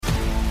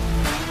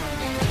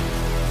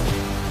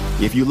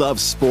If you love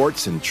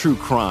sports and true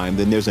crime,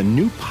 then there's a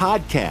new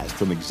podcast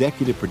from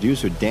executive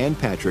producer Dan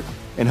Patrick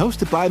and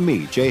hosted by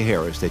me, Jay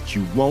Harris, that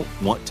you won't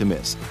want to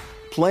miss.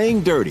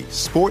 Playing Dirty: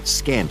 Sports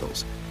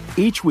Scandals.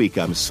 Each week,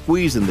 I'm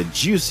squeezing the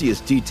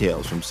juiciest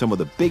details from some of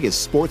the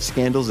biggest sports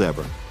scandals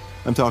ever.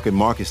 I'm talking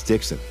Marcus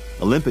Dixon,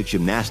 Olympic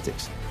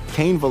gymnastics,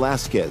 Cain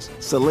Velasquez,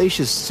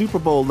 salacious Super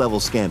Bowl-level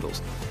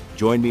scandals.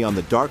 Join me on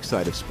the dark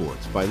side of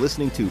sports by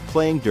listening to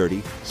Playing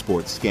Dirty: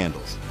 Sports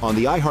Scandals on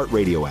the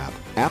iHeartRadio app,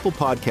 Apple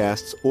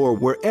Podcasts, or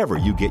wherever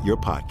you get your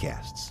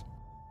podcasts.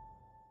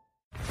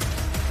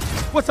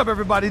 What's up,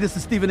 everybody? This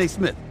is Stephen A.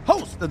 Smith,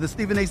 host of the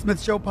Stephen A.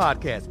 Smith Show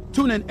podcast.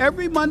 Tune in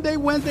every Monday,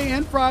 Wednesday,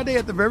 and Friday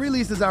at the very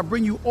least as I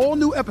bring you all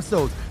new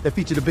episodes that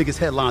feature the biggest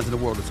headlines in the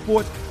world of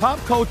sports, pop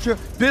culture,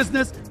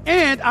 business,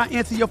 and I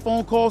answer your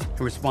phone calls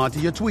and respond to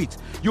your tweets.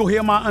 You'll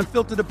hear my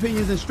unfiltered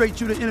opinions and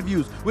straight-shooter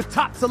interviews with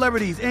top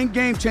celebrities and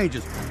game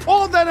changers.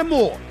 All that and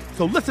more.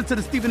 So listen to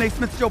the Stephen A.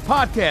 Smith Show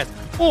podcast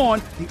on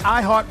the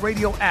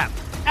iHeartRadio app,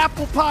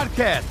 Apple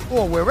Podcasts,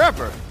 or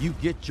wherever you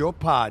get your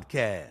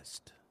podcast.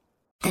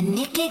 The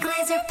Nikki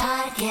Glaser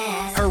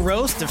Podcast. Her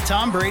roast of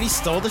Tom Brady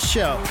stole the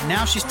show.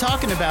 Now she's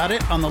talking about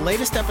it on the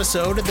latest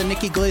episode of the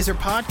Nikki Glaser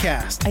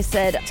Podcast. I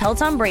said, tell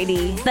Tom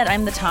Brady that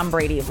I'm the Tom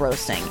Brady of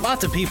roasting.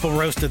 Lots of people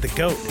roasted the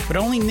GOAT, but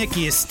only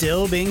Nikki is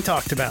still being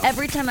talked about.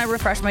 Every time I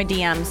refresh my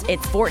DMs,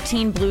 it's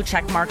 14 blue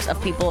check marks of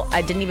people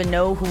I didn't even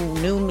know who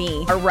knew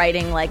me are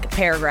writing like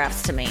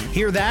paragraphs to me.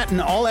 Hear that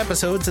in all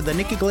episodes of the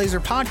Nikki Glaser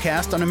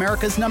Podcast on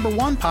America's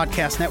 #1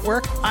 podcast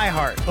network,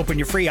 iHeart. Open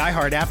your free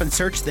iHeart app and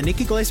search the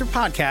Nikki Glaser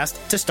Podcast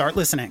to start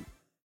listening.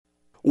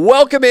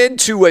 Welcome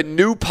into a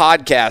new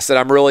podcast that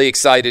I'm really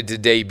excited to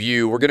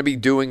debut. We're going to be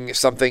doing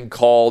something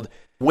called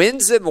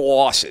Wins and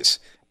Losses.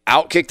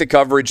 Outkick the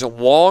Coverage,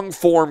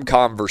 long-form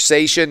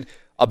conversation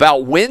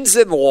about wins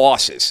and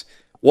losses.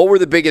 What were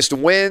the biggest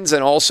wins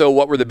and also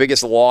what were the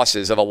biggest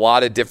losses of a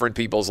lot of different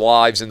people's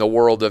lives in the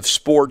world of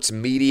sports,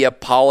 media,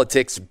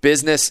 politics,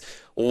 business.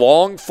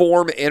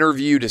 Long-form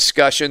interview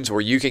discussions where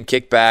you can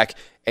kick back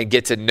and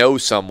get to know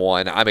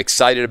someone. I'm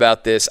excited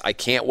about this. I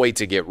can't wait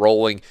to get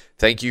rolling.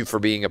 Thank you for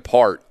being a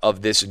part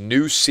of this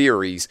new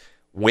series,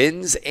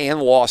 Wins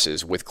and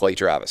Losses with Clay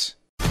Travis.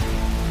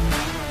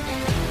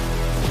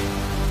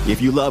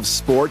 If you love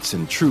sports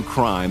and true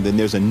crime, then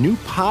there's a new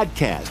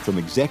podcast from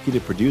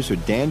executive producer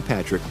Dan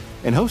Patrick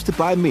and hosted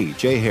by me,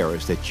 Jay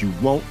Harris, that you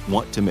won't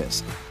want to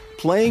miss.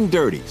 Playing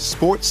Dirty: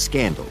 Sports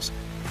Scandals.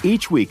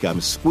 Each week,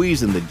 I'm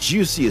squeezing the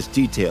juiciest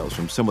details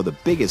from some of the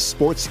biggest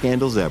sports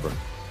scandals ever.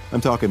 I'm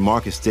talking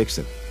Marcus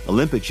Dixon,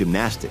 Olympic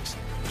gymnastics,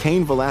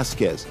 Cain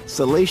Velasquez,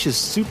 salacious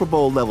Super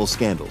Bowl-level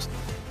scandals.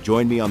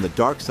 Join me on the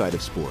dark side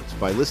of sports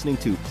by listening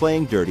to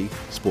Playing Dirty: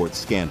 Sports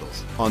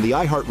Scandals on the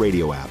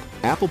iHeartRadio app,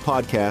 Apple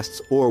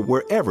Podcasts, or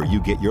wherever you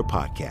get your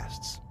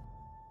podcasts.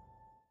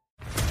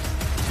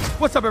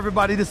 What's up,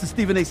 everybody? This is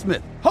Stephen A.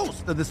 Smith,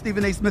 host of the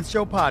Stephen A. Smith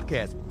Show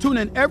podcast. Tune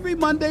in every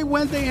Monday,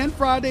 Wednesday, and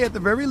Friday at the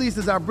very least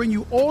as I bring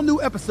you all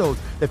new episodes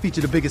that feature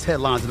the biggest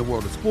headlines in the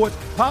world of sports,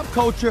 pop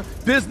culture,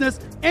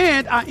 business,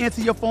 and I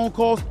answer your phone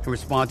calls and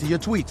respond to your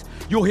tweets.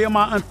 You'll hear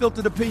my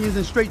unfiltered opinions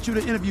and straight-shooter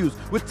interviews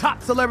with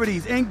top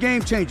celebrities and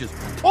game changers.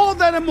 All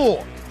that and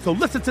more. So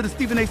listen to the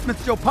Stephen A.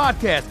 Smith Show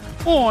podcast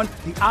on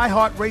the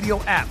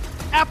iHeartRadio app,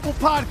 Apple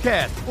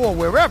Podcasts, or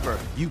wherever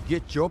you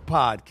get your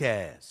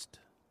podcast.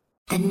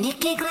 The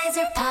Nikki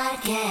Glaser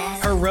Podcast.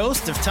 Her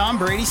roast of Tom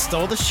Brady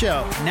stole the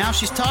show. Now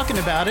she's talking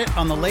about it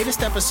on the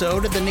latest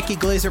episode of the Nikki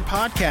Glaser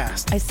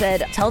Podcast. I said,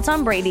 tell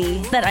Tom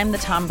Brady that I'm the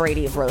Tom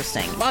Brady of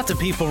roasting. Lots of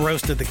people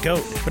roasted the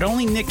GOAT, but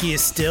only Nikki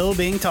is still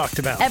being talked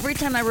about. Every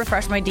time I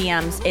refresh my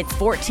DMs, it's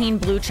 14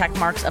 blue check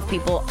marks of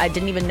people I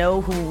didn't even know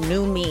who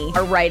knew me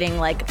are writing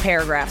like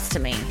paragraphs to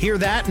me. Hear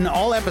that in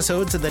all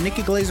episodes of the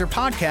Nikki Glaser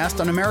Podcast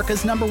on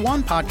America's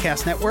 #1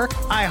 podcast network,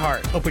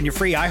 iHeart. Open your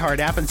free iHeart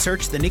app and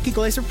search the Nikki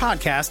Glaser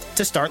Podcast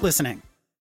to start listening.